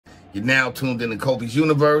You're now tuned into Kofi's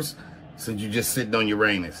universe, since you're just sitting on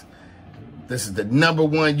Uranus. This is the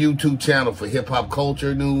 #1 YouTube channel for hip-hop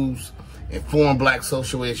culture news, informed black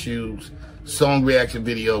social issues, song reaction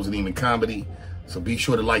videos, and even comedy. So be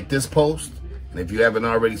sure to like this post, and if you haven't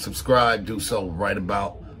already subscribed, do so right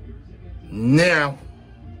about now.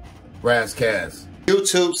 Razzcast.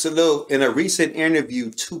 YouTube salute. In a recent interview,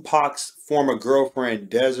 Tupac's former girlfriend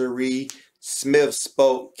Desiree Smith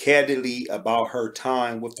spoke candidly about her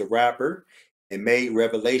time with the rapper and made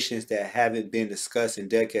revelations that haven't been discussed in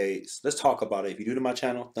decades. Let's talk about it. If you're new to my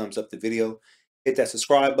channel, thumbs up the video. Hit that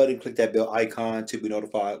subscribe button, click that bell icon to be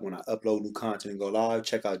notified when I upload new content and go live.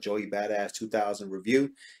 Check out Joey Badass 2000 review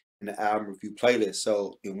and the album review playlist.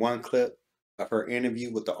 So in one clip of her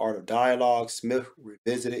interview with The Art of Dialogue, Smith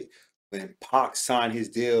revisited when Pac signed his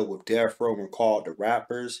deal with Death Row and recalled the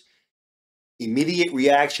rapper's immediate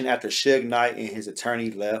reaction after Suge Knight and his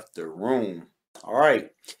attorney left the room. All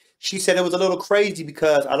right. She said it was a little crazy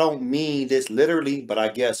because I don't mean this literally, but I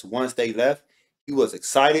guess once they left, he was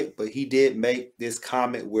excited, but he did make this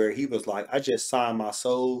comment where he was like, I just signed my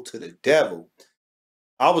soul to the devil.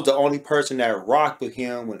 I was the only person that rocked with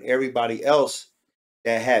him when everybody else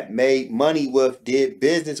that had made money with, did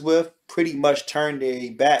business with, pretty much turned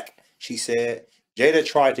their back, she said. Jada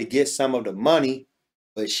tried to get some of the money,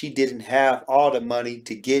 but she didn't have all the money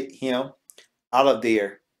to get him out of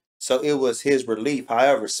there. So it was his relief.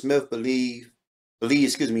 However, Smith believed,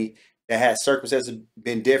 that had circumstances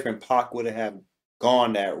been different, Pac would have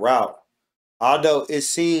gone that route. Although it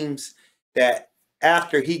seems that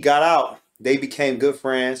after he got out, they became good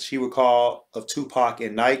friends, she recalled, of Tupac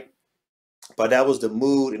and Knight. But that was the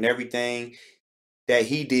mood and everything that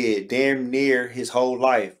he did damn near his whole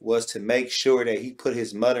life, was to make sure that he put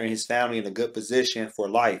his mother and his family in a good position for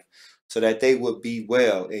life so that they would be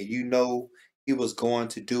well. And you know he was going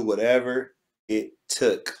to do whatever it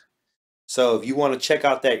took. So if you want to check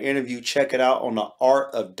out that interview, check it out on the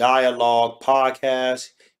Art of Dialogue podcast.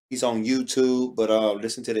 He's on YouTube, but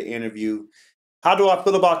listen to the interview. How do I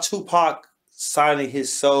feel about Tupac signing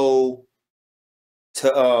his soul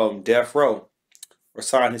to Death Row, or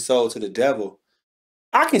signing his soul to the devil?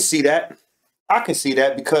 I can see that. I can see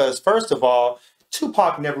that because, first of all,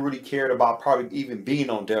 Tupac never really cared about probably even being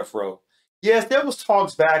on Death Row. Yes, there was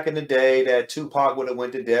talks back in the day that Tupac would have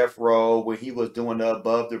went to Death Row when he was doing the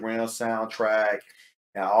Above the Rim soundtrack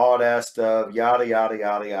and all that stuff, yada, yada,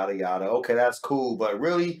 yada, yada, yada. Okay, that's cool. But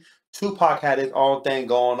really, Tupac had his own thing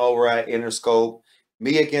going over at Interscope.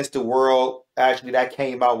 Me Against the World, actually, that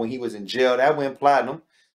came out when he was in jail. That went platinum.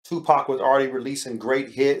 Tupac was already releasing great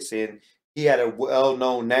hits, and he had a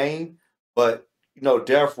well-known name. But, you know,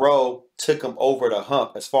 Death Row took him over the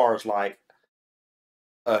hump as far as, like,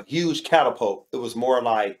 a huge catapult. It was more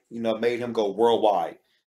like, you know, made him go worldwide.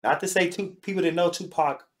 Not to say people didn't know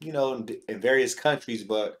Tupac, you know, in various countries,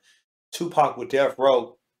 but Tupac with Death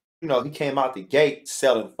Row, you know, he came out the gate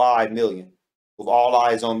selling 5 million with All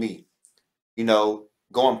Eyes on Me. You know,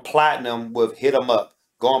 going platinum with Hit 'Em Up,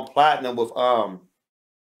 going platinum with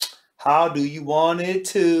How Do You Want It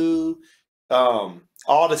To,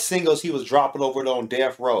 all the singles he was dropping over on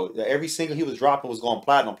Death Row. Every single he was dropping was going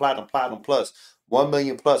platinum, platinum, platinum plus. 1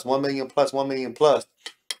 million plus, 1 million plus, 1 million plus.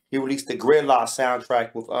 He released the Gridlock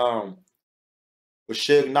soundtrack with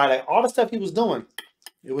Suge Knight. Like, all the stuff he was doing,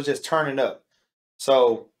 it was just turning up.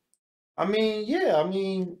 So, I mean, yeah, I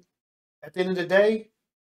mean, at the end of the day,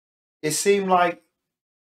 it seemed like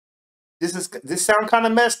this sound kind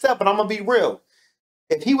of messed up, but I'm gonna be real.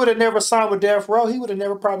 If he would have never signed with Death Row, he would have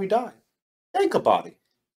never probably died. Think about it.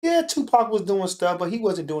 Yeah, Tupac was doing stuff, but he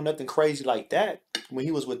wasn't doing nothing crazy like that when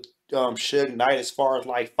he was with Suge Knight, as far as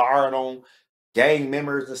like firing on gang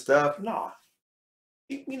members and stuff. Nah,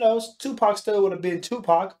 you know, Tupac still would have been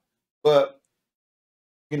Tupac, but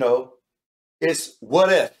you know, it's what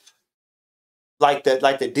if, like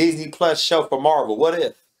the Disney Plus show for Marvel. What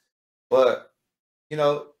if? But you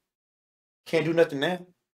know, can't do nothing now.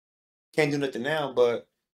 Can't do nothing now. But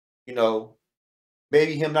you know,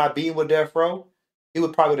 maybe him not being with Death Row, he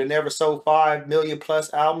would probably have never sold 5 million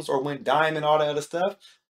plus albums or went diamond, all that other stuff.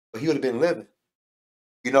 But he would have been living.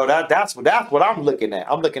 You know, that's what I'm looking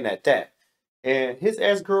at. I'm looking at that. And his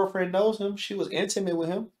ex-girlfriend knows him. She was intimate with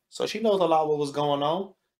him. So she knows a lot of what was going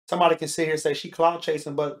on. Somebody can sit here and say she clout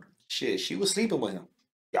chasing, but shit, she was sleeping with him.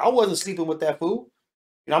 Y'all wasn't sleeping with that fool.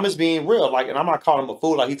 You know, I'm just being real. Like, and I'm not calling him a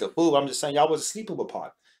fool like he's a fool. I'm just saying y'all wasn't sleeping with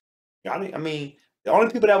Pac. Y'all, I mean, the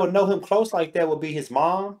only people that would know him close like that would be his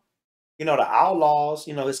mom, you know, the Outlaws,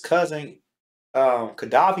 you know, his cousin,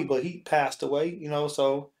 Gaddafi, but he passed away, you know,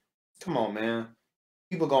 so come on, man.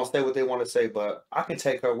 People gonna say what they want to say, but I can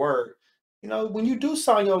take her word. You know, when you do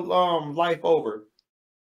sign your life over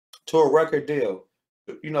to a record deal,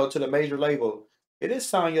 you know, to the major label, it is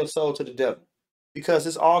selling your soul to the devil, because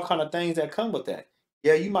it's all kind of things that come with that.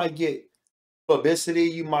 Yeah, you might get publicity,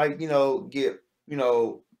 you might, you know, get, you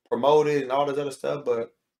know, promoted and all this other stuff,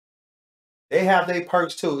 but they have their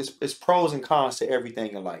perks too. It's pros and cons to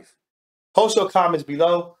everything in life. Post your comments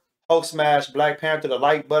below. Hope smash Black Panther the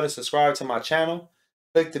like button, subscribe to my channel.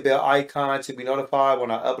 Click the bell icon to be notified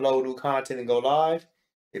when I upload new content and go live.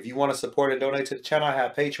 If you want to support and donate to the channel, I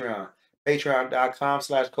have Patreon.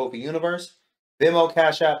 Patreon.com/KofiUniverse. Venmo,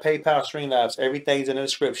 Cash App, PayPal, Streamlabs. Everything's in the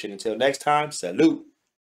description. Until next time, salute.